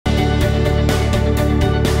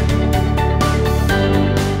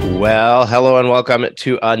Well, hello and welcome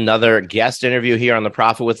to another guest interview here on the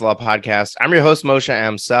Profit with Law podcast. I'm your host, Moshe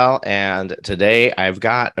Amsel, and today I've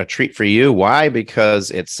got a treat for you. Why?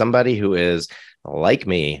 Because it's somebody who is like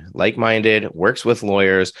me, like-minded, works with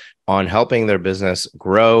lawyers on helping their business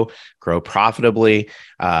grow profitably.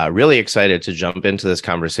 Really excited to jump into this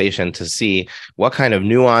conversation to see what kind of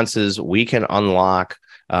nuances we can unlock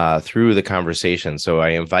through the conversation. So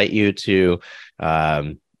I invite you to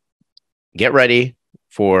get ready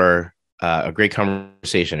for a great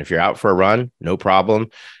conversation. If you're out for a run, no problem.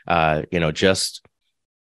 Just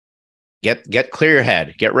get clear your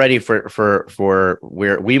head. Get ready for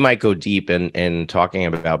where we might go deep in talking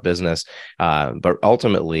about business. But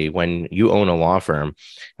ultimately, when you own a law firm,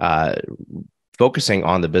 focusing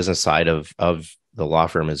on the business side of the law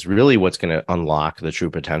firm is really what's going to unlock the true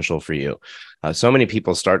potential for you. So many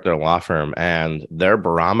people start their law firm and their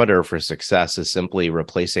barometer for success is simply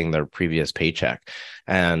replacing their previous paycheck.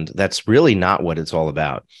 And that's really not what it's all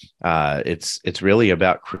about. It's really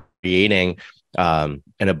about creating an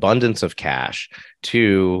abundance of cash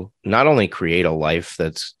to not only create a life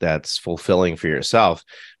that's fulfilling for yourself,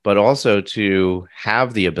 but also to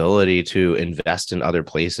have the ability to invest in other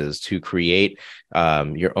places, to create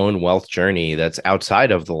your own wealth journey that's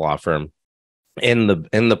outside of the law firm in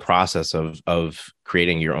the process of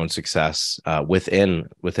creating your own success within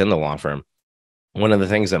the law firm. One of the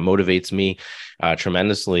things that motivates me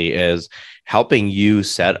tremendously is helping you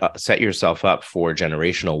set yourself up for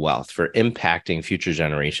generational wealth, for impacting future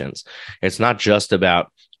generations. It's not just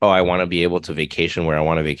about, I want to be able to vacation where I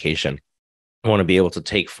want to vacation. I want to be able to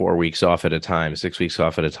take 4 weeks off at a time, 6 weeks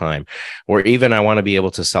off at a time, or even I want to be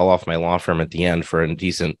able to sell off my law firm at the end for a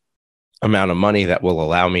decent amount of money that will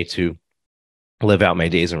allow me to live out my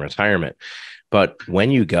days in retirement. But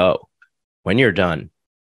when you're done,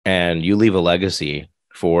 and you leave a legacy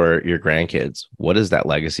for your grandkids, what is that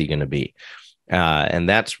legacy going to be? And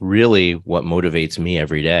that's really what motivates me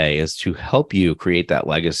every day, is to help you create that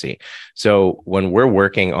legacy. So when we're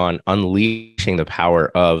working on unleashing the power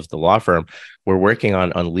of the law firm, we're working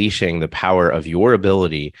on unleashing the power of your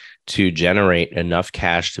ability to generate enough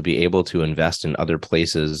cash to be able to invest in other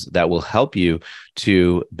places that will help you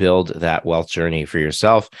to build that wealth journey for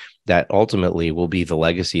yourself that ultimately will be the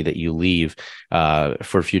legacy that you leave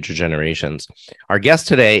for future generations. Our guest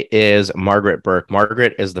today is Margaret Burke.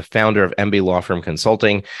 Margaret is the founder of MB Law Firm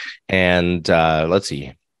Consulting. And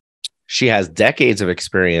she has decades of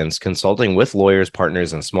experience consulting with lawyers,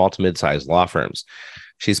 partners, and small to mid-sized law firms.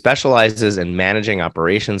 She specializes in managing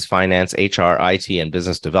operations, finance, HR, IT, and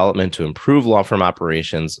business development to improve law firm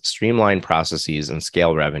operations, streamline processes, and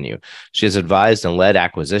scale revenue. She has advised and led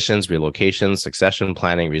acquisitions, relocations, succession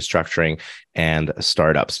planning, restructuring, and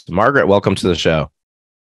startups. Margaret, welcome to the show.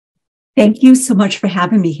 Thank you so much for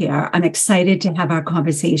having me here. I'm excited to have our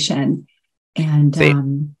conversation.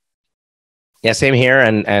 And Yeah, same here,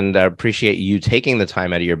 and appreciate you taking the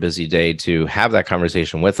time out of your busy day to have that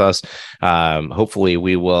conversation with us. Hopefully,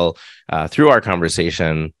 we will, through our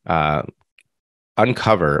conversation,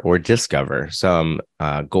 uncover or discover some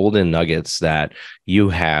golden nuggets that you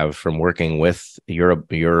have from working with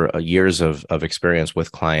your years of experience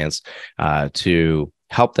with clients to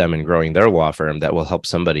help them in growing their law firm that will help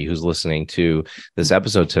somebody who's listening to this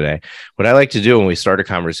episode today. What I like to do when we start a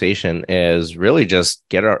conversation is really just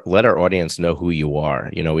let our audience know who you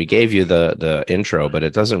are. We gave you the intro, but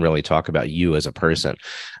it doesn't really talk about you as a person.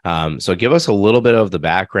 So give us a little bit of the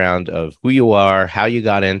background of who you are, how you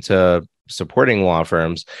got into supporting law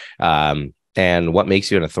firms, and what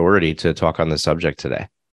makes you an authority to talk on the subject today.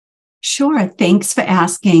 Sure. Thanks for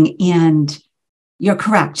asking. And you're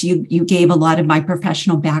correct. You gave a lot of my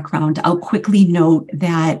professional background. I'll quickly note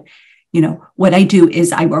that, what I do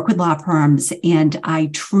is I work with law firms and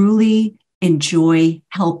I truly enjoy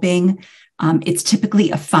helping. It's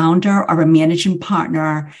typically a founder or a managing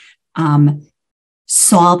partner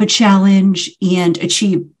solve a challenge and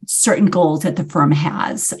achieve certain goals that the firm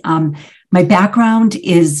has. My background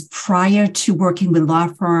is prior to working with law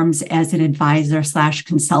firms as an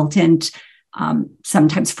advisor/consultant,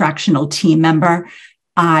 sometimes fractional team member.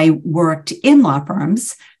 I worked in law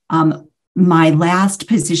firms. My last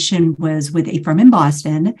position was with a firm in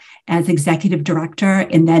Boston as executive director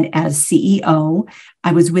and then as CEO.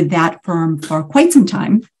 I was with that firm for quite some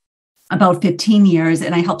time, about 15 years,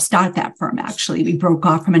 and I helped start that firm, actually. We broke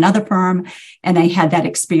off from another firm, and I had that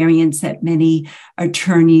experience that many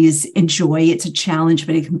attorneys enjoy. It's a challenge,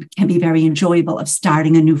 but it can be very enjoyable, of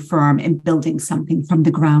starting a new firm and building something from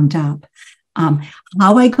the ground up. Um,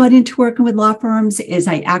 how I got into working with law firms is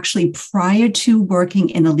I actually, prior to working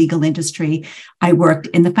in the legal industry, I worked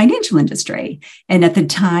in the financial industry. And at the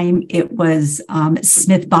time, it was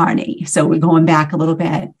Smith Barney. So we're going back a little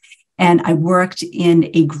bit. And I worked in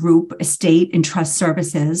a group, estate and trust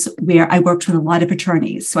services, where I worked with a lot of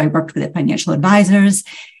attorneys. So I worked with financial advisors,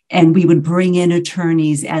 and we would bring in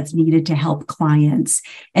attorneys as needed to help clients.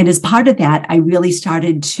 And as part of that, I really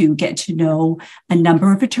started to get to know a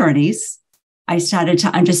number of attorneys. I started to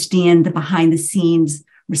understand the behind the scenes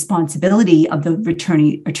responsibility of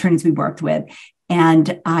the attorneys we worked with.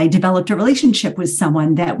 And I developed a relationship with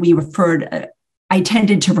someone that we referred, I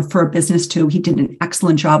tended to refer business to. He did an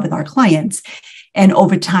excellent job with our clients. And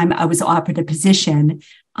over time, I was offered a position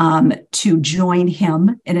to join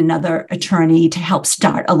him and another attorney to help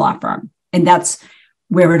start a law firm. And that's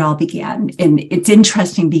where it all began. And it's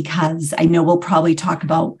interesting because I know we'll probably talk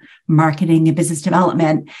about marketing and business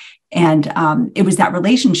development. And it was that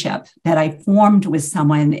relationship that I formed with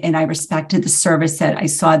someone, and I respected the service that I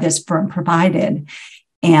saw this firm provided.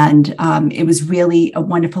 And it was really a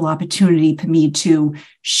wonderful opportunity for me to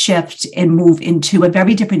shift and move into a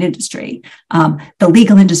very different industry. The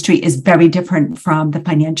legal industry is very different from the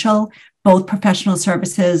financial, both professional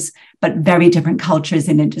services, but very different cultures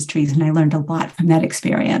and industries. And I learned a lot from that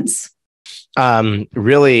experience.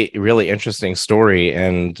 Really, really interesting story.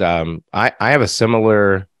 And I have a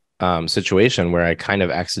similar situation where I kind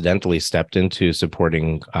of accidentally stepped into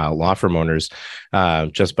supporting law firm owners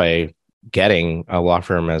just by getting a law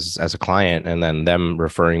firm as a client, and then them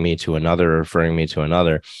referring me to another.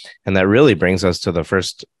 And that really brings us to the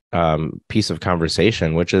first piece of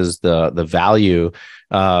conversation, which is the value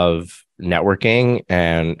of networking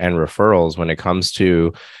and referrals when it comes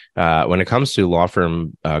to law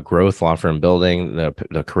firm growth, law firm building,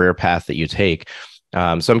 the career path that you take.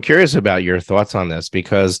 So I'm curious about your thoughts on this,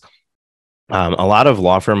 because a lot of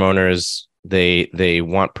law firm owners, they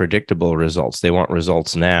want predictable results. They want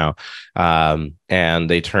results now, and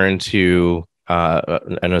they turn to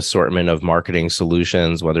an assortment of marketing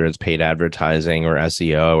solutions, whether it's paid advertising or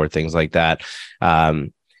SEO or things like that.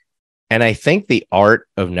 And I think the art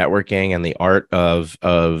of networking and the art of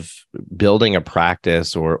building a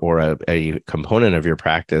practice or a component of your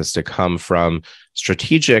practice to come from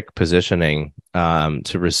strategic positioning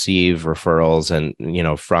to receive referrals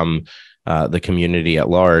and from the community at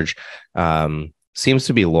large seems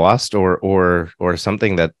to be lost or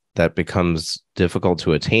something that becomes difficult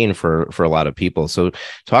to attain for a lot of people. So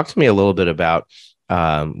talk to me a little bit about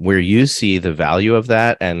where you see the value of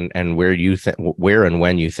that, and where and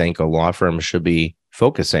when you think a law firm should be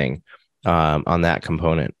focusing on that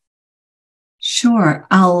component. Sure.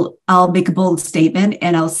 I'll make a bold statement,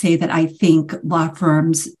 and I'll say that I think law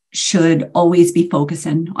firms should always be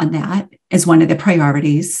focusing on that as one of the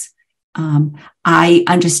priorities. I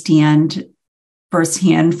understand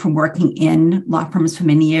firsthand from working in law firms for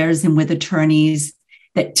many years and with attorneys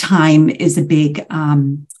that time is a big,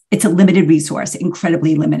 it's a limited resource,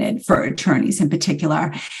 incredibly limited for attorneys in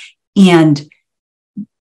particular. And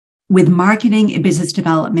with marketing and business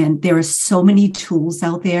development, there are so many tools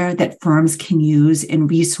out there that firms can use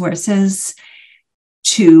and resources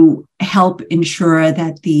to help ensure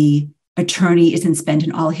that the attorney isn't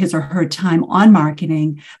spending all his or her time on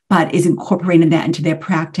marketing, but is incorporating that into their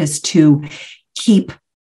practice to keep,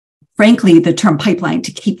 frankly, the term pipeline,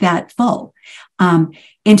 to keep that full, and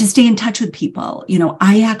to stay in touch with people.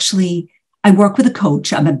 I work with a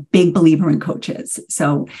coach. I'm a big believer in coaches.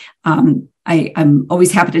 So I'm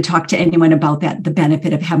always happy to talk to anyone about that, the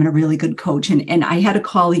benefit of having a really good coach. And I had a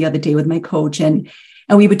call the other day with my coach, and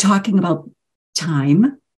we were talking about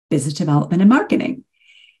time, business development, and marketing.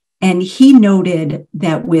 And he noted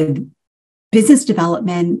that with business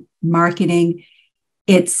development, marketing,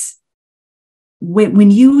 it's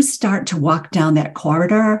when you start to walk down that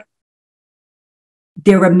corridor,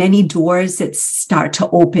 there are many doors that start to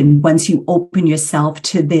open once you open yourself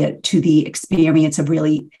to the experience of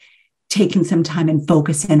really taking some time and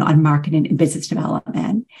focusing on marketing and business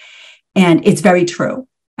development. And it's very true.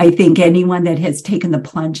 I think anyone that has taken the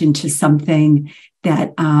plunge into something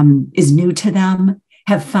that is new to them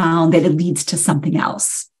have found that it leads to something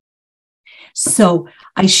else. So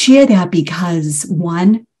I share that because,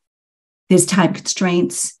 one, there's time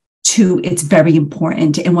constraints. Two, it's very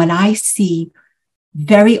important. And what I see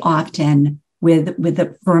very often with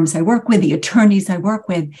the firms I work with, the attorneys I work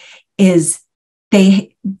with, is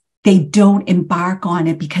they don't embark on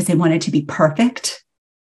it because they want it to be perfect.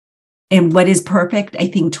 And what is perfect, I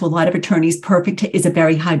think to a lot of attorneys, perfect is a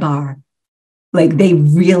very high bar. Like they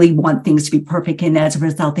really want things to be perfect. And as a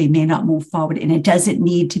result, they may not move forward. And it doesn't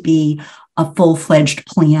need to be a full-fledged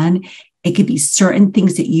plan. It could be certain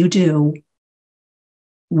ththings that you do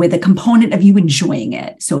with a component of you enjoying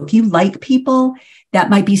it. So if you like people, that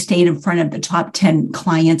might be staying in front of the top 10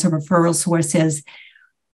 clients or referral sources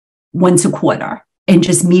once a quarter and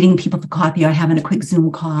just meeting people for coffee or having a quick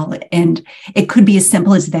Zoom call. And it could be as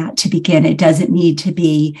simple as that to begin. It doesn't need to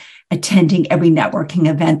be attending every networking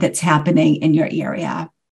event that's happening in your area.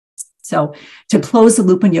 So to close the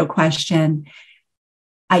loop on your question,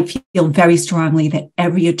 I feel very strongly that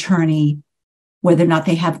every attorney, whether or not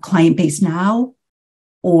they have client base now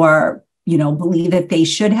or, believe that they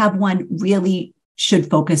should have one, really should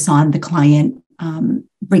focus on the client,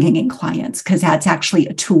 bringing in clients, because that's actually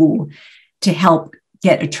a tool to help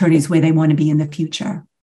get attorneys where they want to be in the future.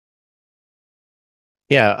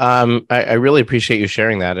 Yeah, I really appreciate you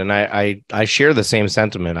sharing that. And I share the same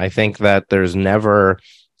sentiment. I think that there's never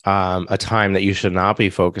a time that you should not be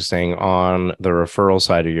focusing on the referral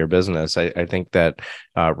side of your business. I think that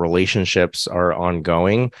relationships are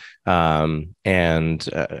ongoing and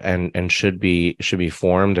should be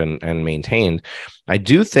formed and maintained. I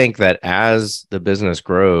do think that as the business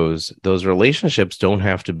grows, those relationships don't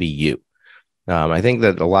have to be you. I think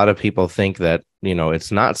that a lot of people think that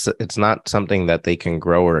it's not something that they can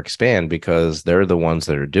grow or expand because they're the ones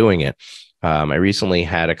that are doing it. I recently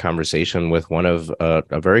had a conversation with one of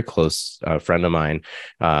a very close friend of mine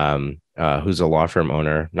who's a law firm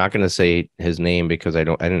owner. Not going to say his name because I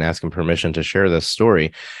didn't ask him permission to share this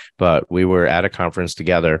story, but we were at a conference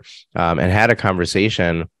together and had a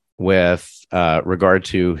conversation with regard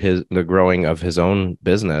to the growing of his own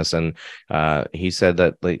business. And he said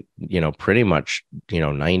that pretty much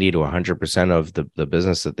 90 to 100% of the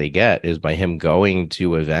business that they get is by him going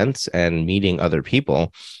to events and meeting other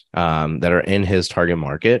people that are in his target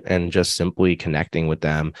market and just simply connecting with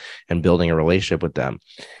them and building a relationship with them.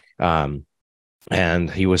 And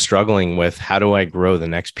he was struggling with, how do I grow the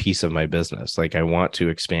next piece of my business? Like, I want to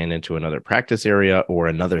expand into another practice area or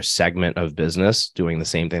another segment of business doing the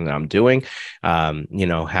same thing that I'm doing. How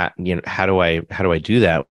do I do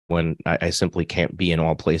that when I simply can't be in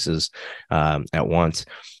all places at once?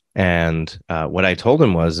 And what I told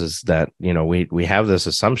him is that, we have this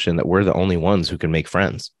assumption that we're the only ones who can make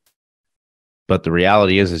friends. But the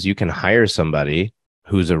reality is you can hire somebody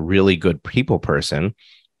who's a really good people person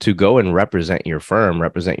to go and represent your firm,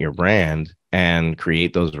 represent your brand, and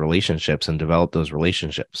create those relationships and develop those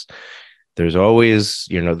relationships. There's always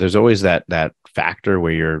that factor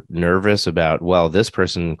where you're nervous about, well, this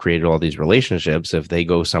person created all these relationships. If they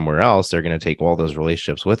go somewhere else, they're going to take all those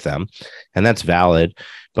relationships with them. And that's valid.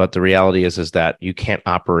 But the reality is that you can't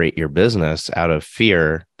operate your business out of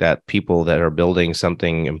fear that people that are building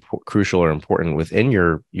something crucial or important within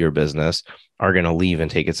your business are going to leave and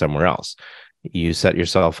take it somewhere else. You set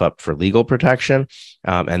yourself up for legal protection,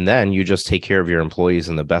 and then you just take care of your employees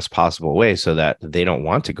in the best possible way so that they don't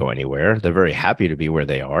want to go anywhere. They're very happy to be where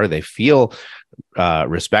they are. They feel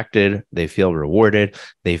respected. They feel rewarded.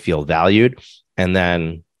 They feel valued. And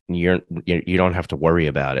then you don't have to worry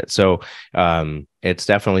about it. So it's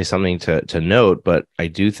definitely something to note. But I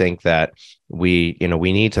do think that we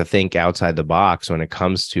need to think outside the box when it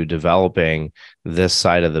comes to developing this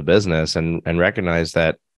side of the business and recognize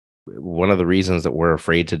that one of the reasons that we're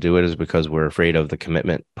afraid to do it is because we're afraid of the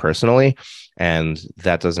commitment personally, and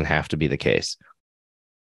that doesn't have to be the case.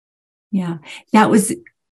 Yeah, that was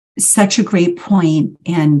such a great point.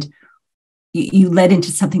 And you led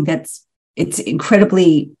into something it's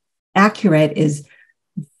incredibly accurate, is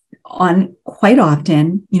on quite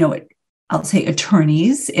often, I'll say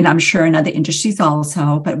attorneys, and I'm sure in other industries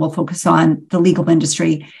also, but we'll focus on the legal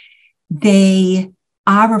industry. They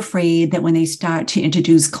are afraid that when they start to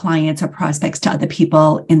introduce clients or prospects to other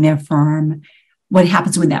people in their firm, what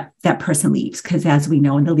happens when that person leaves? Because as we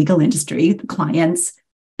know in the legal industry, the clients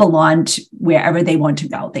belong to wherever they want to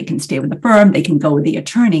go. They can stay with the firm, they can go with the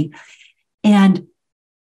attorney. And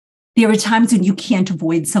there are times when you can't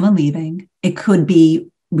avoid someone leaving. It could be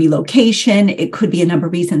relocation, it could be a number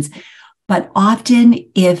of reasons. But often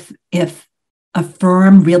if a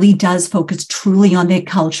firm really does focus truly on their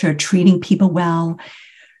culture, treating people well,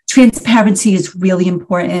 transparency is really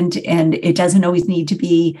important, and it doesn't always need to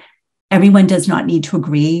be, everyone does not need to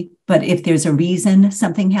agree, but if there's a reason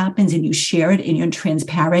something happens and you share it and you're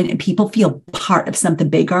transparent and people feel part of something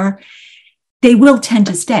bigger, they will tend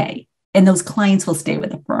to stay, and those clients will stay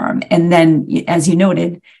with the firm. And then, as you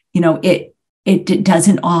noted, it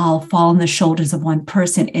doesn't all fall on the shoulders of one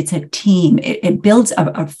person. It's a team. It builds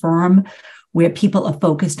a firm where people are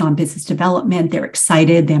focused on business development, they're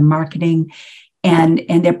excited, they're marketing, and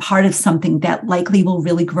they're part of something that likely will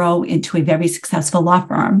really grow into a very successful law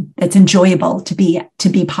firm that's enjoyable to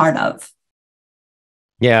be part of.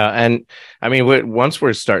 Yeah. And I mean, once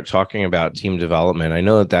we start talking about team development, I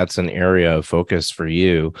know that that's an area of focus for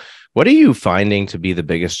you. What are you finding to be the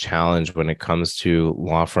biggest challenge when it comes to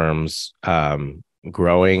law firms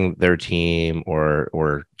growing their team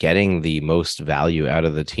or getting the most value out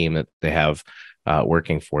of the team that they have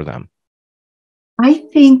working for them? I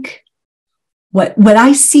think what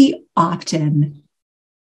I see often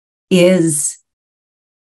is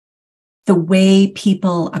the way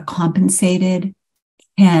people are compensated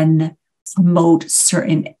can promote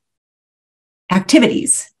certain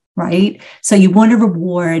activities, right? So you want to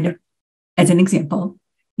reward, as an example,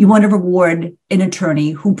 you want to reward an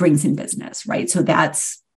attorney who brings in business, right? So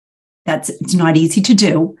that's it's not easy to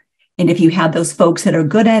do. And if you have those folks that are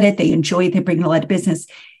good at it, they enjoy it, they bring a lot of business,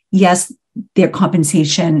 yes, their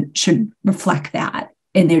compensation should reflect that.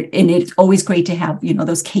 And it's always great to have,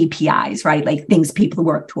 those KPIs, right? Like things people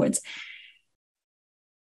work towards.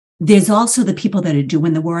 There's also the people that are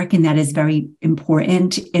doing the work, and that is very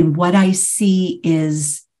important. And what I see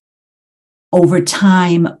is over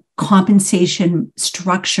time, compensation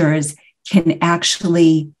structures can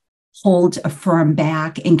actually hold a firm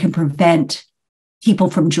back and can prevent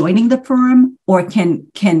people from joining the firm, or can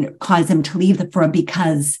cause them to leave the firm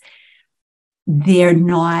because they're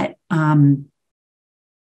not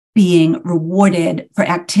being rewarded for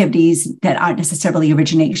activities that aren't necessarily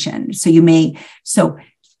origination. So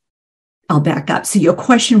I'll back up. So your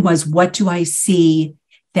question was, what do I see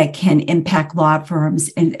that can impact law firms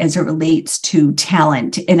as it relates to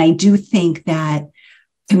talent? And I do think that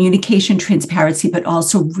communication, transparency, but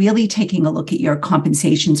also really taking a look at your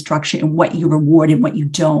compensation structure and what you reward and what you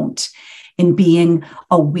don't, and being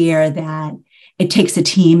aware that it takes a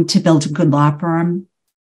team to build a good law firm,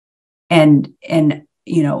 and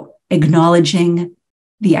acknowledging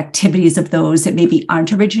the activities of those that maybe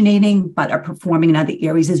aren't originating but are performing in other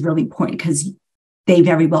areas is really important, because they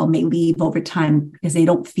very well may leave over time because they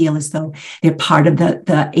don't feel as though they're part of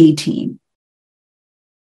the A team.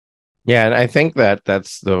 Yeah, and I think that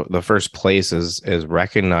that's the first place is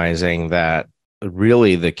recognizing that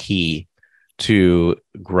really the key to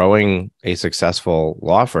growing a successful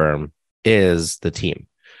law firm is the team.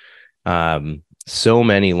 So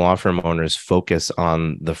many law firm owners focus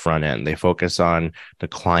on the front end. They focus on the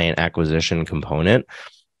client acquisition component,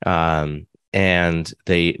 and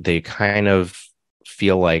they kind of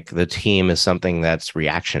feel like the team is something that's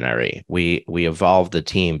reactionary. We evolve the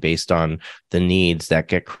team based on the needs that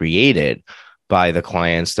get created by the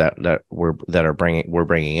clients that we're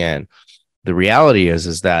bringing in. The reality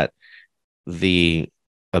is that the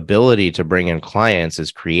ability to bring in clients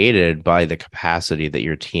is created by the capacity that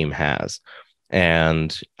your team has.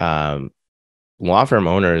 And law firm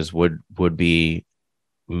owners would be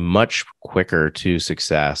much quicker to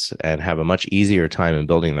success and have a much easier time in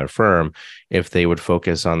building their firm if they would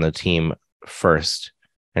focus on the team first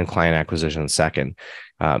and client acquisition second.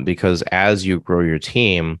 Because as you grow your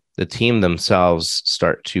team, the team themselves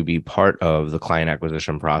start to be part of the client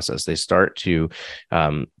acquisition process. They start to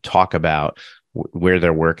talk about where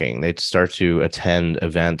they're working. They start to attend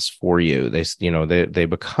events for you. They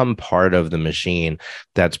become part of the machine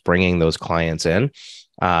that's bringing those clients in.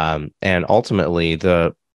 And ultimately,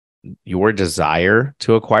 your desire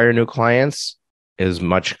to acquire new clients is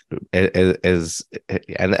much is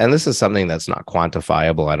and this is something that's not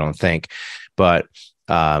quantifiable, I don't think, but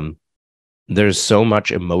there's so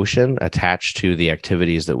much emotion attached to the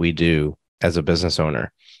activities that we do as a business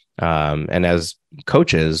owner. And as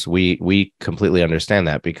coaches, we completely understand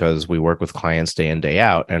that, because we work with clients day in, day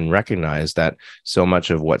out, and recognize that so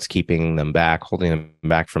much of what's keeping them back, holding them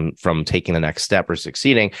back from taking the next step or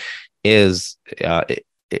succeeding is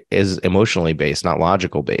emotionally based, not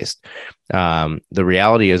logical based. The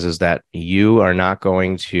reality is that you are not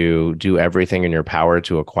going to do everything in your power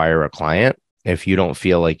to acquire a client if you don't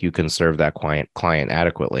feel like you can serve that client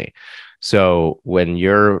adequately. So when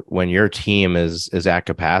your team is at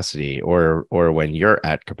capacity, or when you're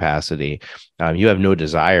at capacity, you have no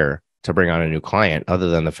desire to bring on a new client other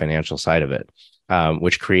than the financial side of it,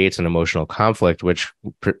 which creates an emotional conflict, which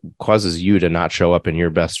causes you to not show up in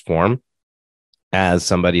your best form as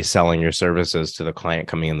somebody selling your services to the client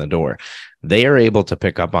coming in the door. They are able to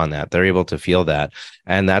pick up on that. They're able to feel that.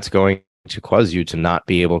 And that's going to cause you to not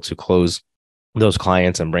be able to close those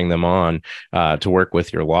clients and bring them on to work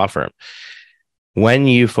with your law firm. When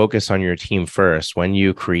you focus on your team first, when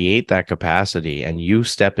you create that capacity and you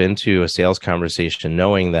step into a sales conversation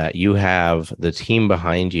knowing that you have the team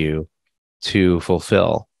behind you to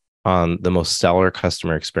fulfill on the most stellar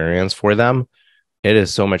customer experience for them, it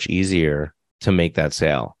is so much easier to make that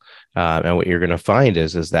sale. And what you're going to find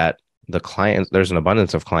is that the clients, there's an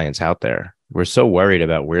abundance of clients out there. we're so worried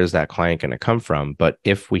about where's that client going to come from. But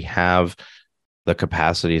if we have the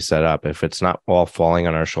capacity set up, if it's not all falling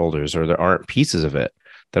on our shoulders, or there aren't pieces of it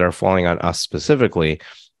that are falling on us specifically,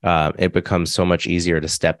 it becomes so much easier to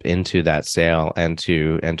step into that sale and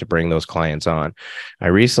to bring those clients on. I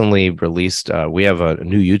recently released, we have a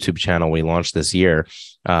new YouTube channel we launched this year,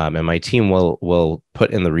 and my team will put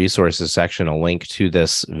in the resources section a link to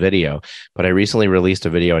this video. But I recently released a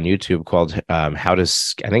video on YouTube called I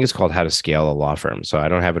think it's called How to Scale a Law Firm. So I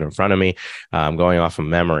don't have it in front of me. I'm going off of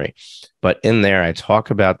memory. But in there, I talk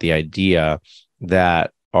about the idea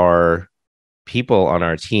that our people on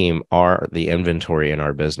our team are the inventory in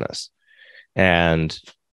our business. And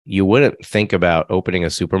you wouldn't think about opening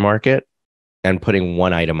a supermarket and putting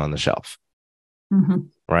one item on the shelf,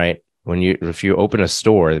 right? If you open a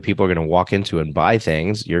store that people are going to walk into and buy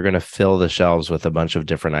things, you're going to fill the shelves with a bunch of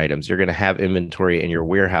different items. You're going to have inventory in your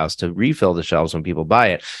warehouse to refill the shelves when people buy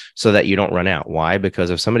it so that you don't run out. Why?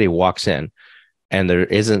 Because if somebody walks in and there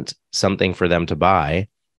isn't something for them to buy,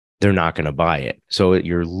 they're not going to buy it. So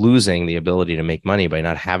you're losing the ability to make money by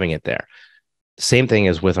not having it there. Same thing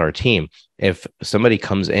as with our team. If somebody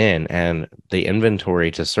comes in and the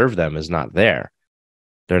inventory to serve them is not there,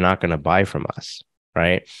 they're not going to buy from us,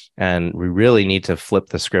 right? And we really need to flip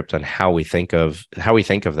the script on how we think of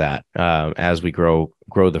that as we grow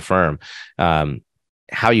the firm.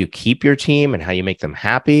 How you keep your team and how you make them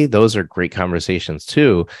happy, those are great conversations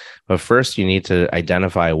too. But first, you need to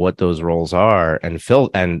identify what those roles are and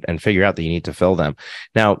figure out that you need to fill them.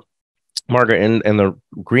 Now, Margaret, in the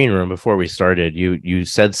green room before we started, you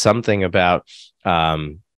said something about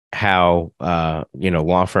how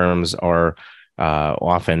law firms are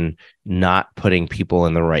often not putting people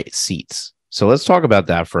in the right seats. So let's talk about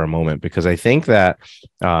that for a moment, because I think that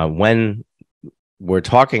when we're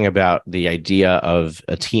talking about the idea of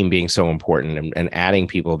a team being so important and adding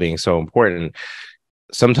people being so important,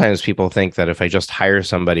 sometimes people think that if I just hire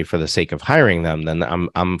somebody for the sake of hiring them, then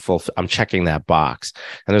I'm checking that box.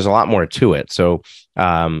 And there's a lot more to it. So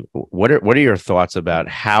what are your thoughts about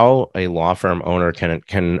how a law firm owner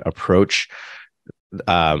can approach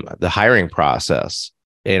the hiring process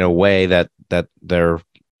in a way that they're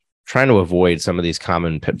trying to avoid some of these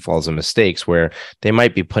common pitfalls and mistakes where they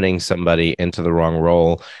might be putting somebody into the wrong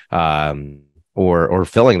role or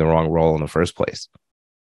filling the wrong role in the first place?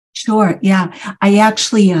 Sure. Yeah. I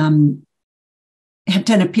actually have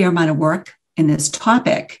done a fair amount of work in this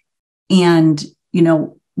topic. And,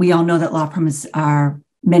 we all know that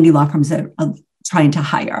many law firms are trying to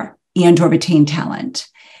hire and or retain talent.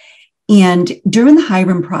 And during the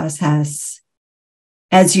hiring process,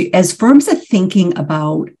 as firms are thinking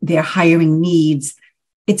about their hiring needs,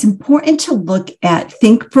 it's important to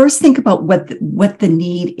think about what the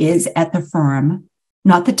need is at the firm,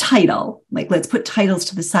 not the title. Like, let's put titles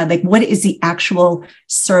to the side. Like, what is the actual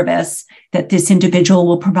service that this individual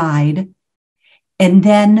will provide? And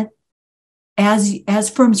then as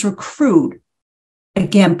firms recruit,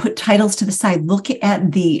 again, put titles to the side, look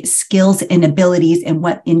at the skills and abilities and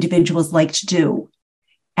what individuals like to do.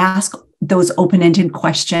 Ask those open-ended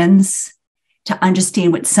questions to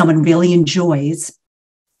understand what someone really enjoys.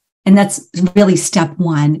 And that's really step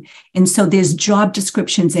one. And so there's job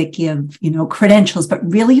descriptions that give, credentials, but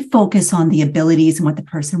really focus on the abilities and what the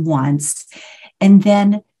person wants. And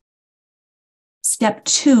then step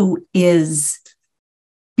two is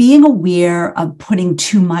being aware of putting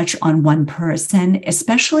too much on one person.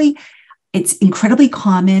 Especially, it's incredibly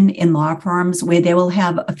common in law firms where they will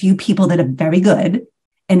have a few people that are very good,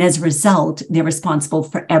 and as a result, they're responsible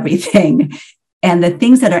for everything. And the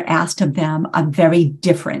things that are asked of them are very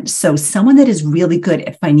different. So someone that is really good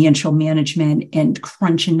at financial management and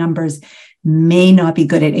crunching numbers may not be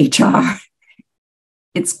good at HR.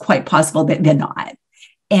 It's quite possible that they're not.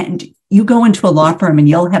 And you go into a law firm and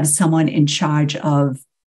you'll have someone in charge of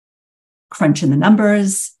crunching the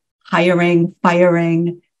numbers, hiring,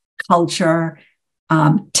 firing, culture,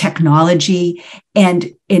 technology, and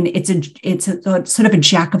it's a sort of a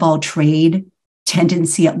jack of all trade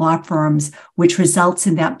tendency at law firms, which results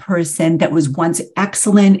in that person that was once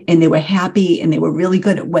excellent and they were happy and they were really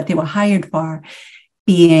good at what they were hired for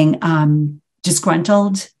being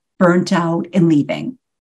disgruntled, burnt out, and leaving.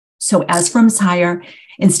 So as firms hire,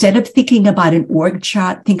 instead of thinking about an org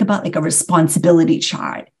chart, think about like a responsibility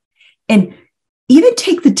chart, and even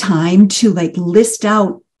take the time to list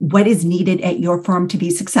out what is needed at your firm to be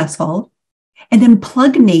successful, and then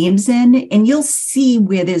plug names in, and you'll see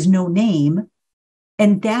where there's no name.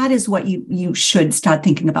 And that is what you should start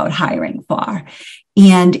thinking about hiring for.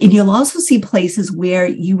 And you'll also see places where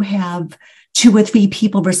you have 2 or 3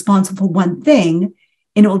 people responsible for one thing,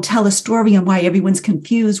 And it will tell a story on why everyone's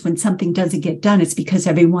confused when something doesn't get done. It's because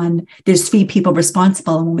there's 3 people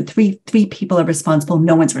responsible. And when three people are responsible,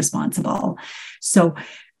 no one's responsible. So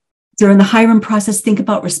during the hiring process, think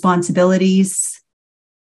about responsibilities.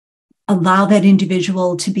 Allow that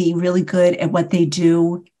individual to be really good at what they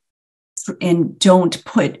do, and don't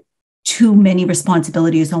put too many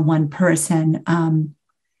responsibilities on one person. And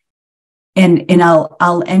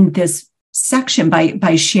I'll end this section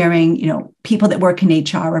by sharing, people that work in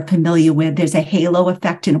HR are familiar with, there's a halo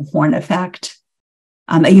effect and a horn effect.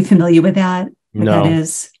 Are you familiar with that? What No. that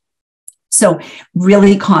is? So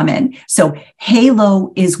really common. So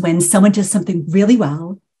halo is when someone does something really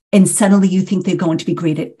well and suddenly you think they're going to be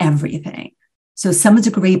great at everything. So someone's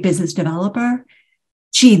a great business developer.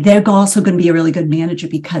 They're also going to be a really good manager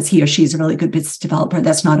because he or she's a really good business developer.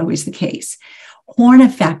 That's not always the case. Horn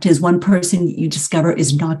effect is one person you discover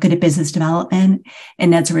is not good at business development,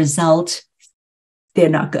 and as a result, they're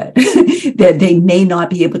not good. They may not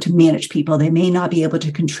be able to manage people. They may not be able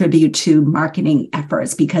to contribute to marketing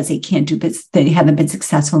efforts because they can't do business. They haven't been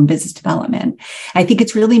successful in business development. I think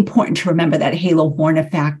it's really important to remember that halo horn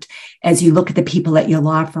effect as you look at the people at your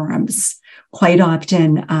law firms. Quite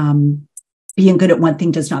often, being good at one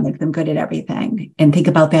thing does not make them good at everything. And think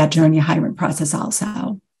about that during your hiring process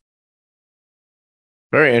also.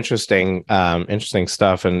 Very interesting, interesting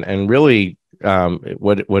stuff. And really our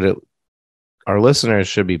listeners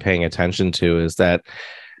should be paying attention to is that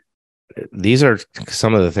these are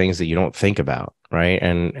some of the things that you don't think about, right?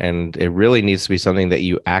 And it really needs to be something that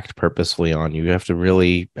you act purposefully on. You have to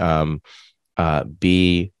really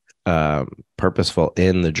be purposeful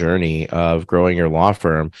in the journey of growing your law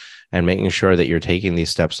firm and making sure that you're taking these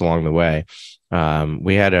steps along the way.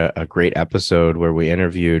 We had a great episode where we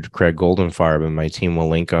interviewed Craig Goldenfarb, and my team will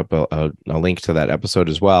link up a link to that episode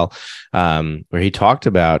as well, where he talked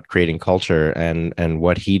about creating culture and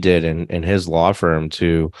what he did in his law firm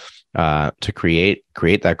to create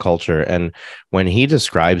that culture. And when he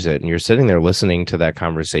describes it, and you're sitting there listening to that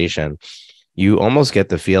conversation, you almost get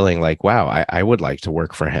the feeling like, wow, I would like to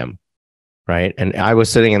work for him, right? And I was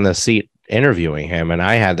sitting in the seat interviewing him, and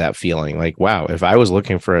I had that feeling like, wow, if I was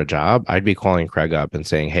looking for a job, I'd be calling Craig up and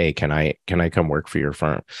saying, hey, can I come work for your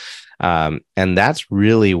firm? And that's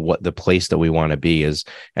really what the place that we want to be is.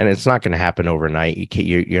 And it's not going to happen overnight.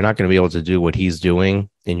 You're not going to be able to do what he's doing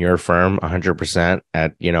in your firm 100%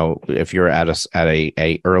 at, if you're at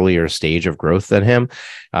a earlier stage of growth than him,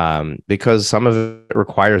 because some of it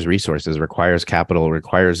requires resources, requires capital,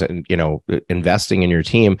 requires, investing in your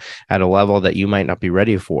team at a level that you might not be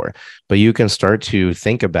ready for. But you can start to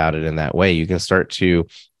think about it in that way. You can start to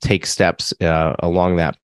take steps along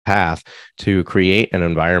that path to create an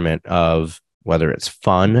environment of whether it's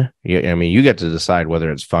fun. You get to decide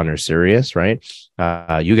whether it's fun or serious, right?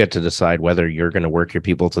 You get to decide whether you're going to work your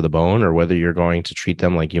people to the bone or whether you're going to treat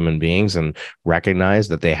them like human beings and recognize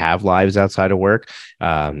that they have lives outside of work,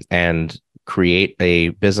 and create a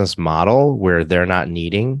business model where they're not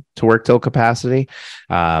needing to work till capacity,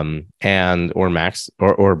 and or max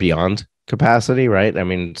or beyond capacity, right?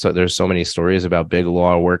 So there's so many stories about big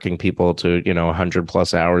law working people to 100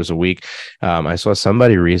 plus hours a week. I saw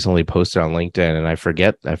somebody recently posted on LinkedIn, and I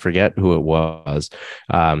forget who it was,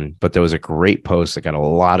 but there was a great post that got a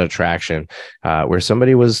lot of traction, where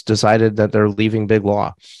somebody was decided that they're leaving big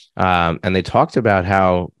law, and they talked about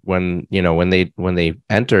how when they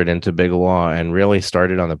entered into big law and really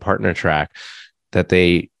started on the partner track, that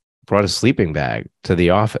they brought a sleeping bag to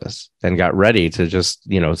the office and got ready to just,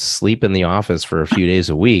 sleep in the office for a few days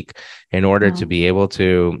a week in order to be able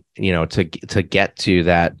to, to get to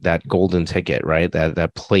that golden ticket, right?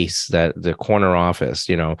 That place, that the corner office,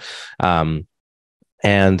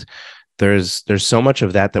 and there's so much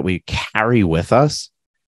of that we carry with us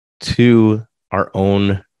to our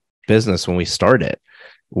own business when we start it,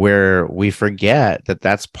 where we forget that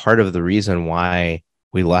that's part of the reason why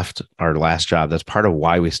we left our last job. That's part of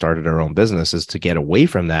why we started our own business, is to get away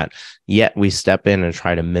from that. Yet we step in and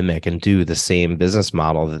try to mimic and do the same business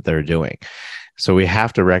model that they're doing. So we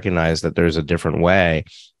have to recognize that there's a different way,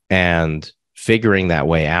 and figuring that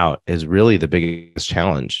way out is really the biggest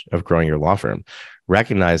challenge of growing your law firm.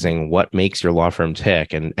 Recognizing what makes your law firm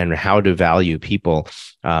tick and how to value people,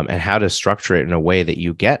 and how to structure it in a way that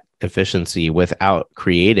you get efficiency without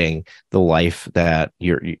creating the life that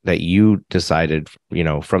you decided,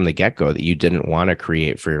 from the get-go that you didn't want to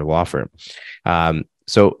create for your law firm.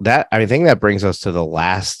 So that, I think that brings us to the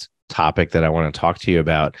last topic that I want to talk to you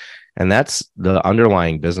about, and that's the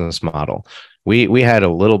underlying business model. we had a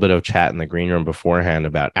little bit of chat in the green room beforehand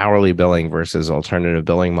about hourly billing versus alternative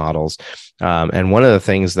billing models. And one of the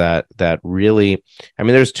things that really, I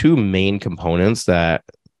mean, there's two main components that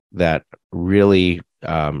really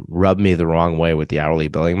rub me the wrong way with the hourly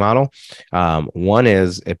billing model. One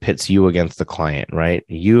is it pits you against the client, right?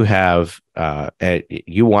 You want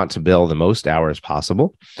to bill the most hours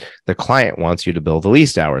possible. The client wants you to bill the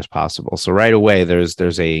least hours possible. So right away,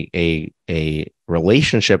 there's a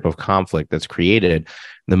relationship of conflict that's created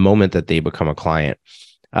the moment that they become a client.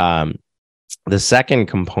 The second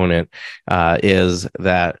component is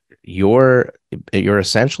that you're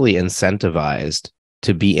essentially incentivized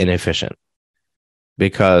to be inefficient,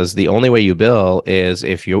 because the only way you bill is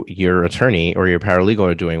if your attorney or your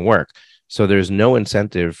paralegal are doing work. So there's no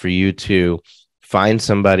incentive for you to find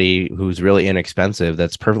somebody who's really inexpensive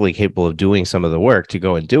that's perfectly capable of doing some of the work to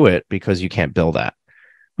go and do it, because you can't bill that,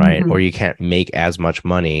 right? Mm-hmm. Or you can't make as much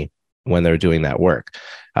money when they're doing that work.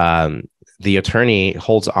 The attorney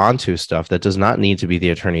holds on to stuff that does not need to be the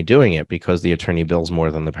attorney doing it, because the attorney bills more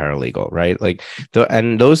than the paralegal, right? Like,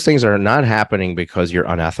 and those things are not happening because you're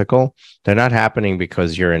unethical. They're not happening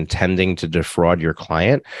because you're intending to defraud your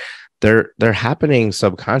client. They're happening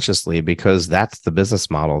subconsciously because that's the business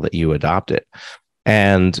model that you adopted.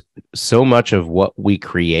 And so much of what we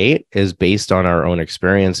create is based on our own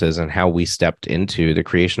experiences and how we stepped into the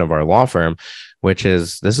creation of our law firm, which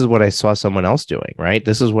is, this is what I saw someone else doing, right?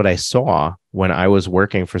 This is what I saw when I was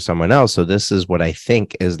working for someone else. So this is what I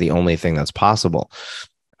think is the only thing that's possible.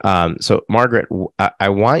 So Margaret, I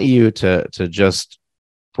want you to just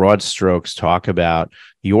broad strokes talk about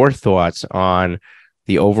your thoughts on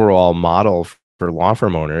the overall model for law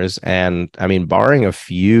firm owners. And I mean, barring a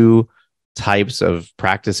few types of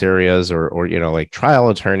practice areas or like trial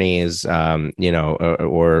attorneys, or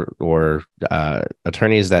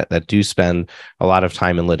attorneys that do spend a lot of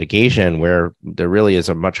time in litigation, where there really is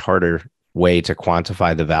a much harder way to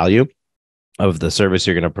quantify the value of the service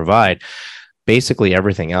you're going to provide. Basically,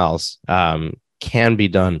 everything else can be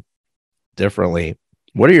done differently.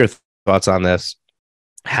 What are your thoughts on this?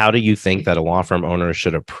 How do you think that a law firm owner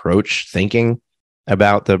should approach thinking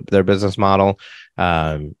about their business model?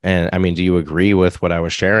 And I mean, do you agree with what I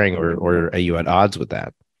was sharing, or are you at odds with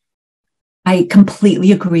that? I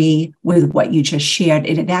completely agree with what you just shared.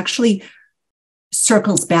 And it actually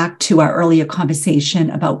circles back to our earlier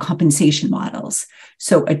conversation about compensation models.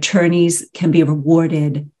 So attorneys can be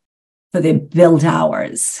rewarded for their billed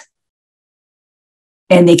hours,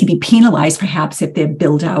 and they can be penalized perhaps if their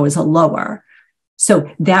billed hours are lower. So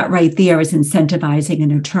that right there is incentivizing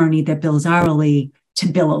an attorney that bills hourly to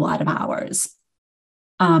bill a lot of hours.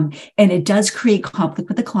 And it does create conflict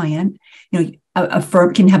with the client. A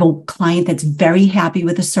firm can have a client that's very happy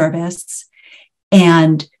with the service,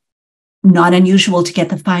 and not unusual to get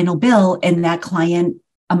the final bill, and that client,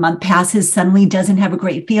 a month passes, suddenly doesn't have a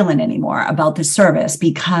great feeling anymore about the service,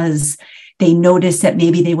 because they noticed that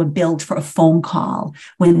maybe they were billed for a phone call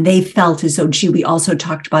when they felt as though, gee, we also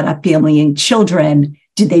talked about our family and children.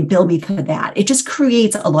 Did they bill me for that? It just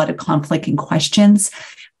creates a lot of conflict and questions.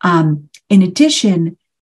 In addition,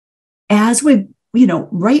 as we,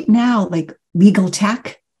 right now, like legal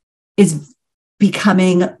tech is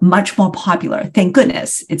becoming much more popular. Thank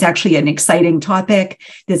goodness. It's actually an exciting topic.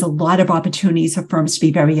 There's a lot of opportunities for firms to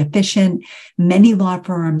be very efficient. Many law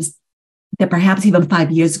firms that perhaps even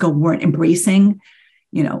 5 years ago weren't embracing,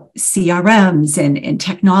 CRMs and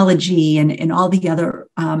technology and all the other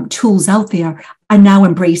tools out there are now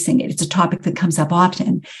embracing it. It's a topic that comes up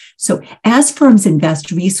often. So as firms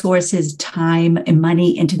invest resources, time, and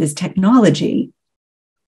money into this technology,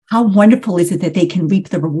 how wonderful is it that they can reap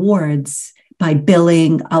the rewards by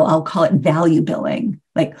billing? I'll call it value billing.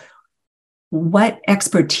 Like, what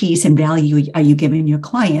expertise and value are you giving your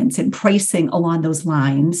clients, and pricing along those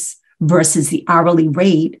lines versus the hourly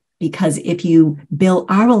rate? Because if you bill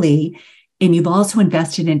hourly and you've also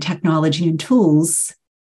invested in technology and tools,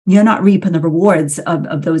 you're not reaping the rewards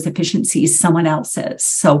of those efficiencies, someone else is.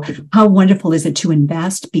 So how wonderful is it to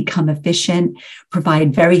invest, become efficient,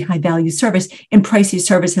 provide very high value service, and price your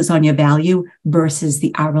services on your value versus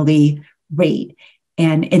the hourly rate?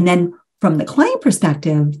 And then from the client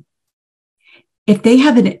perspective, if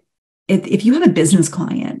you have a business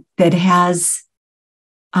client that has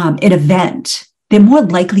an event, they're more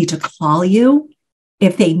likely to call you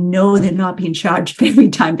if they know they're not being charged every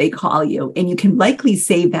time they call you. And you can likely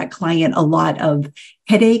save that client a lot of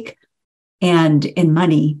headache and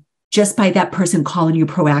money just by that person calling you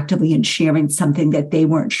proactively and sharing something that they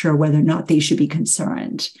weren't sure whether or not they should be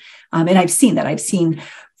concerned. And I've seen that. I've seen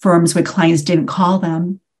firms where clients didn't call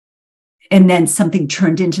them, and then something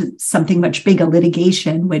turned into something much bigger,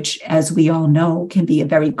 litigation, which, as we all know, can be a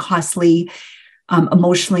very costly,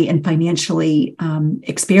 emotionally and financially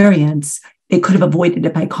experience. They could have avoided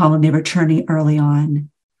it by calling their attorney early on.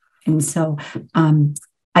 And so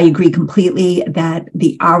I agree completely that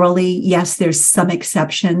the hourly, yes, there's some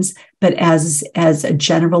exceptions, but as a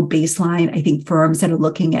general baseline, I think firms that are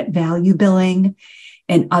looking at value billing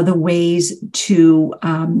and other ways to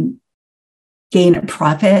gain a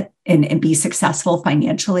profit and be successful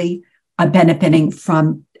financially are benefiting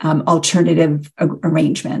from alternative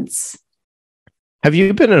arrangements. Have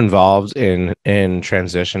you been involved in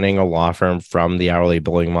transitioning a law firm from the hourly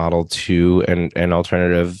billing model to an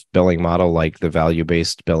alternative billing model like the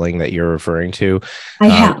value-based billing that you're referring to? I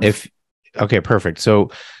have. Okay, perfect.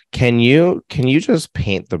 So can you just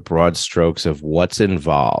paint the broad strokes of what's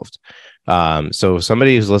involved? So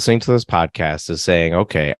somebody who's listening to this podcast is saying,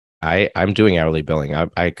 okay, I'm doing hourly billing.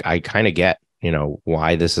 I kind of get,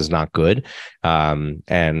 why this is not good,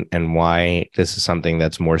 and why this is something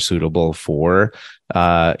that's more suitable for,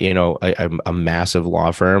 a massive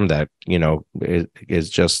law firm that, is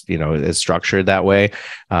just, is structured that way.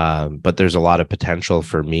 But there's a lot of potential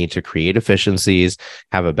for me to create efficiencies,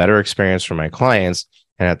 have a better experience for my clients,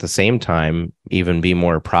 and at the same time, even be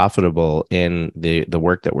more profitable in the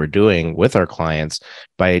work that we're doing with our clients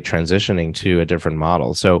by transitioning to a different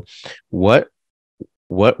model. So what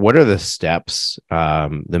are the steps,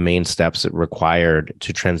 the main steps required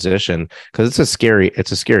to transition? Because it's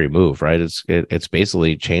a scary move, right? It's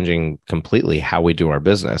basically changing completely how we do our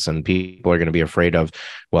business, and people are going to be afraid of,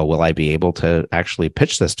 well, will I be able to actually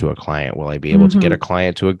pitch this to a client? Will I be able to get a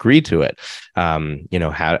client to agree to it?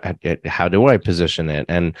 How do I position it?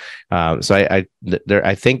 And so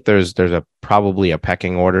I think there's probably a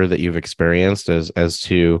pecking order that you've experienced as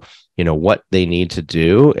to what they need to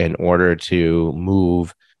do in order to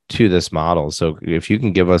move to this model. So if you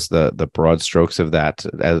can give us the broad strokes of that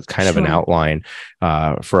as kind of an outline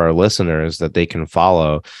for our listeners that they can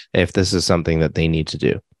follow if this is something that they need to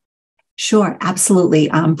do. Sure, absolutely.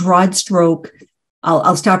 Broad stroke,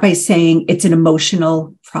 I'll start by saying it's an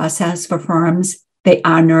emotional process for firms. They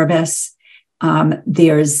are nervous.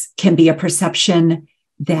 Can be a perception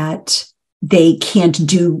that they can't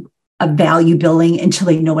do a value billing until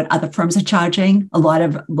they know what other firms are charging. A lot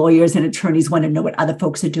of lawyers and attorneys want to know what other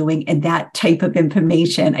folks are doing. And that type of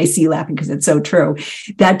information, I see you laughing because it's so true,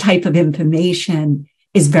 that type of information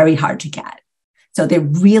is very hard to get. So there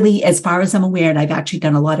really, as far as I'm aware, and I've actually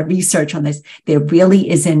done a lot of research on this, there really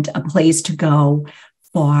isn't a place to go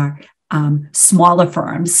for smaller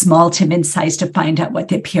firms, small to mid-size, to find out what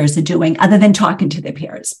their peers are doing other than talking to their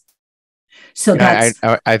peers. So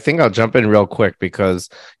I think I'll jump in real quick because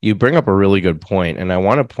you bring up a really good point. And I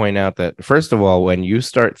want to point out that, first of all, when you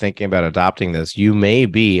start thinking about adopting this, you may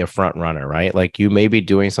be a front runner, right? Like you may be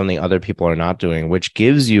doing something other people are not doing, which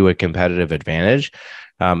gives you a competitive advantage.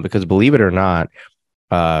 Because believe it or not,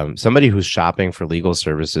 somebody who's shopping for legal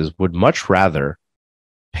services would much rather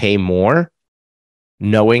pay more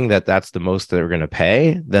knowing that that's the most they're going to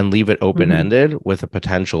pay than leave it open-ended with a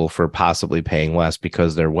potential for possibly paying less,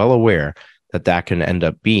 because they're well aware that can end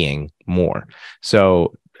up being more.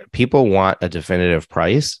 So people want a definitive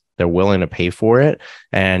price. They're willing to pay for it,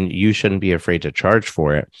 and you shouldn't be afraid to charge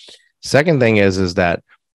for it. Second thing is that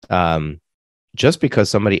just because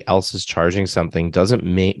somebody else is charging something doesn't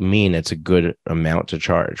mean it's a good amount to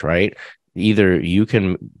charge, right? Either you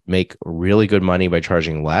can make really good money by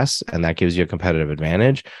charging less, and that gives you a competitive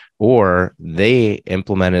advantage, or they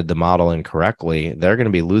implemented the model incorrectly. They're going to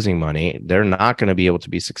be losing money. They're not going to be able to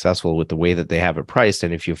be successful with the way that they have it priced.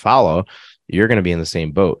 And if you follow, you're going to be in the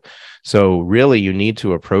same boat. So really, you need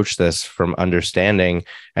to approach this from understanding,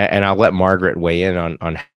 and I'll let Margaret weigh in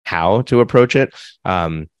on how to approach it.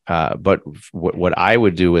 But what I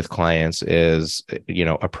would do with clients is,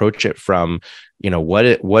 approach it from, you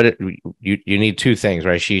need two things,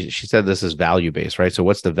 right? She said this is value based, right? So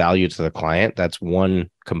what's the value to the client? That's one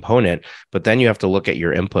component, but then you have to look at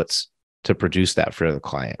your inputs to produce that for the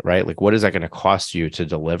client, right? Like, what is that going to cost you to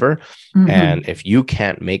deliver? And if you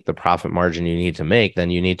can't make the profit margin you need to make, then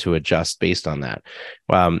you need to adjust based on that.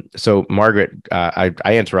 So Margaret, I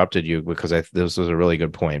interrupted you because this was a really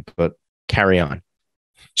good point, but carry on.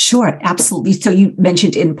 Sure, absolutely. So you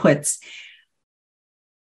mentioned inputs.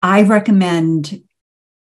 I recommend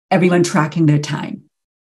everyone tracking their time,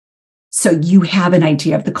 so you have an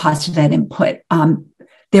idea of the cost of that input.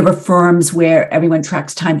 There were firms where everyone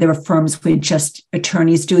tracks time. There were firms where just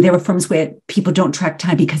attorneys do. There were firms where people don't track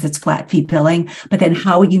time because it's flat fee billing. But then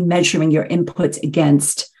how are you measuring your inputs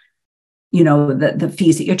against the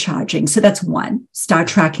fees that you're charging. So that's one. Start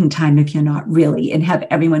tracking time if you're not really, and have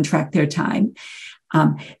everyone track their time.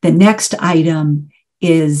 The next item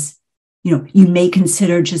is, you may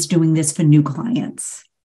consider just doing this for new clients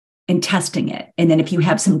and testing it. And then if you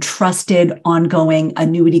have some trusted, ongoing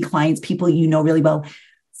annuity clients, people really well,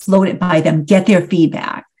 float it by them, get their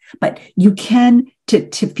feedback. But you can, to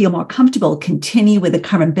feel more comfortable, continue with the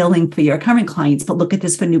current billing for your current clients, but look at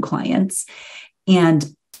this for new clients. And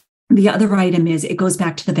the other item is, it goes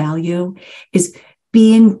back to the value, is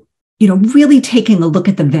being, really taking a look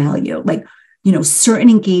at the value. Like, certain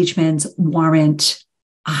engagements warrant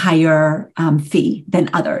a higher fee than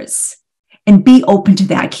others. And be open to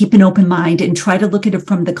that. Keep an open mind and try to look at it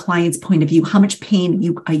from the client's point of view. How much pain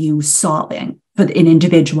are you solving for an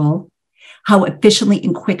individual? How efficiently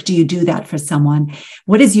and quick do you do that for someone?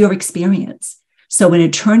 What is your experience? So an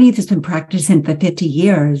attorney that's been practicing for 50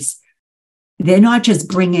 years, they're not just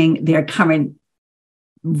bringing their current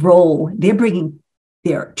role, they're bringing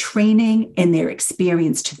their training and their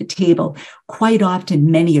experience to the table. Quite often,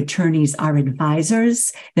 many attorneys are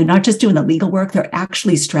advisors. They're not just doing the legal work, they're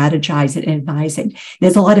actually strategizing and advising.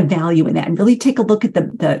 There's a lot of value in that. And really take a look at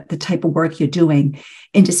the type of work you're doing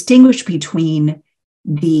and distinguish between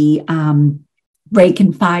the rank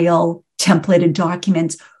and file templated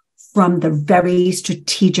documents from the very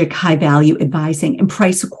strategic high value advising, and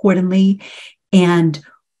price accordingly. And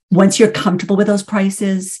once you're comfortable with those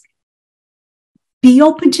prices, be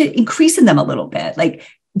open to increasing them a little bit. Like,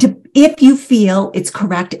 if you feel it's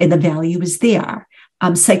correct and the value is there.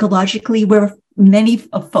 Psychologically, where many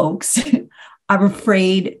folks are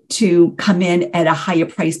afraid to come in at a higher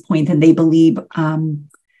price point than they believe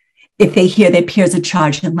if they hear their peers are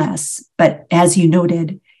charging less. But as you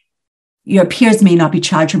noted, your peers may not be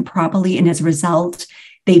charging properly, and as a result,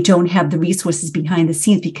 they don't have the resources behind the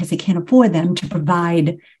scenes because they can't afford them to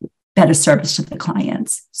provide better service to the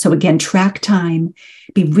clients. So again, track time,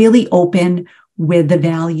 be really open with the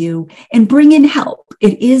value, and bring in help.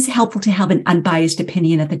 It is helpful to have an unbiased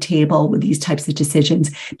opinion at the table with these types of decisions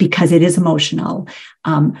because it is emotional.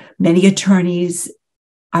 Many attorneys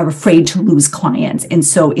are afraid to lose clients, and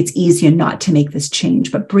so it's easier not to make this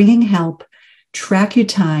change. But bringing help, track your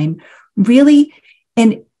time, really,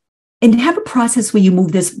 and have a process where you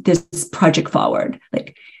move this project forward.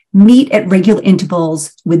 Like, meet at regular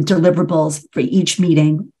intervals with deliverables for each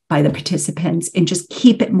meeting by the participants, and just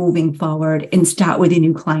keep it moving forward, and start with your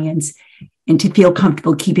new clients, and to feel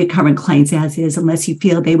comfortable, keep your current clients as is, unless you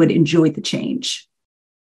feel they would enjoy the change.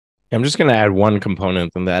 I'm just going to add one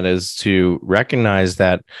component, and that is to recognize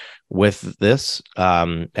that with this,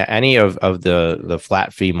 any of the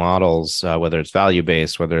flat fee models, whether it's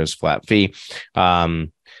value-based, whether it's flat fee,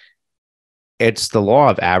 it's the law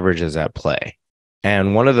of averages at play.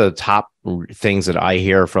 And one of the top things that I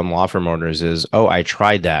hear from law firm owners is, oh, I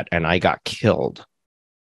tried that and I got killed.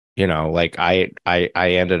 Like I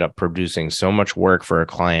ended up producing so much work for a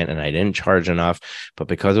client and I didn't charge enough, but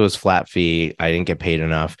because it was flat fee, I didn't get paid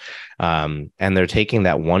enough. And they're taking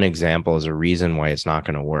that one example as a reason why it's not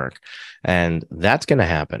going to work. And that's going to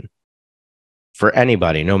happen for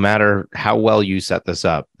anybody, no matter how well you set this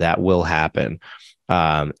up, that will happen.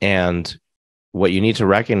 And what you need to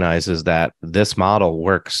recognize is that this model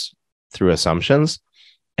works through assumptions,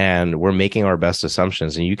 and we're making our best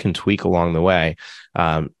assumptions, and you can tweak along the way.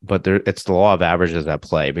 But it's the law of averages at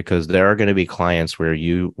play, because there are going to be clients where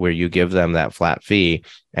you give them that flat fee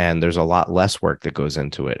and there's a lot less work that goes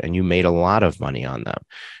into it, and you made a lot of money on them.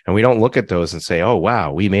 And we don't look at those and say, oh,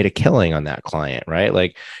 wow, we made a killing on that client, right?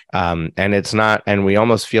 Like, and it's not, and we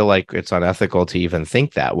almost feel like it's unethical to even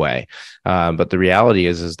think that way. But the reality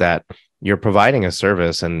is that you're providing a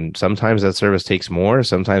service, and sometimes that service takes more,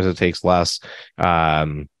 sometimes it takes less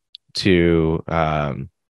to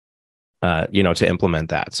implement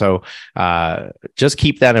that. So just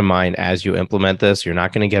keep that in mind as you implement this. You're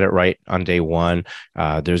not going to get it right on day one.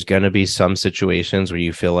 There's going to be some situations where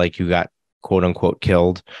you feel like you got quote unquote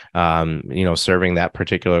killed, serving that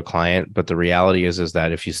particular client. But the reality is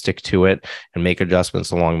that if you stick to it and make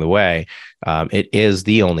adjustments along the way, it is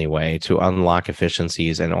the only way to unlock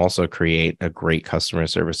efficiencies and also create a great customer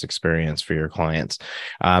service experience for your clients.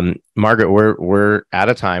 Margaret, we're out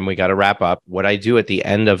of time. We got to wrap up. What I do at the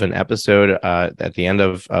end of an episode, at the end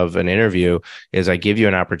of an interview, is I give you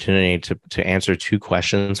an opportunity to answer two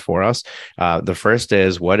questions for us. The first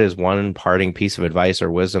is, what is one parting piece of advice or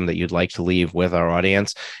wisdom that you'd like to leave with our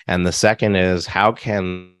audience? And the second is, how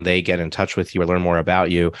can they get in touch with you or learn more about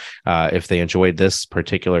you if they enjoyed this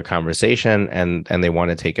particular conversation and they want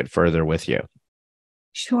to take it further with you?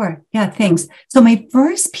 Sure. Yeah, thanks. So my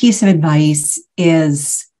first piece of advice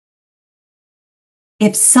is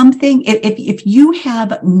if you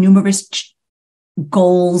have numerous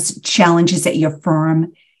goals, challenges at your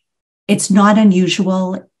firm, it's not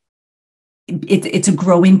unusual. It's a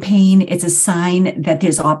growing pain. It's a sign that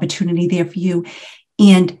there's opportunity there for you.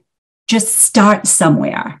 And just start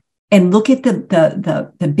somewhere and look at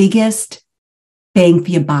the biggest bang for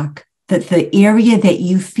your buck, the area that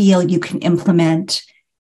you feel you can implement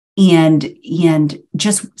and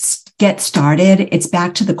just get started. It's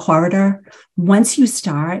back to the corridor. Once you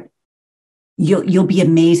start, you'll be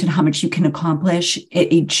amazed at how much you can accomplish.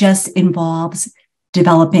 It just involves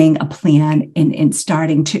developing a plan and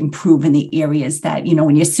starting to improve in the areas that,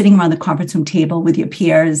 when you're sitting around the conference room table with your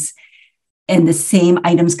peers and the same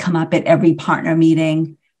items come up at every partner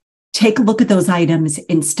meeting, take a look at those items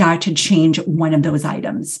and start to change one of those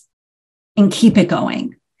items and keep it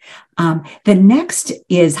going. The next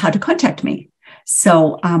is how to contact me.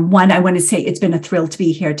 So one, I want to say it's been a thrill to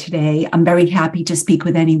be here today. I'm very happy to speak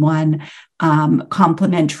with anyone.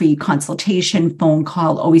 Complimentary consultation, phone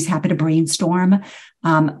call, always happy to brainstorm.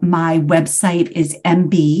 My website is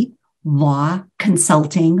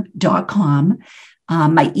mblawconsulting.com.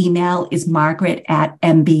 My email is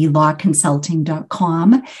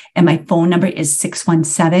margaret@mblawconsulting.com. And my phone number is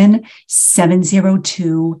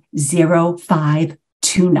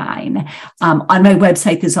 617-702-0529. On my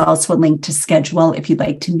website, there's also a link to schedule if you'd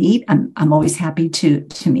like to meet. I'm always happy to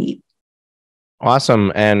meet.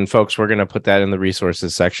 Awesome. And folks, we're going to put that in the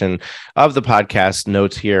resources section of the podcast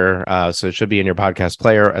notes here. So it should be in your podcast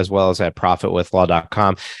player as well as at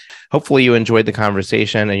profitwithlaw.com. Hopefully you enjoyed the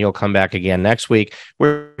conversation and you'll come back again next week.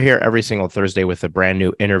 We're here every single Thursday with a brand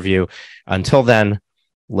new interview. Until then,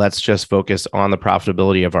 let's just focus on the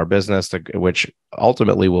profitability of our business, which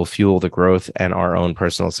ultimately will fuel the growth and our own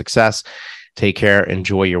personal success. Take care,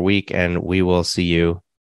 enjoy your week, and we will see you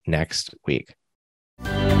next week.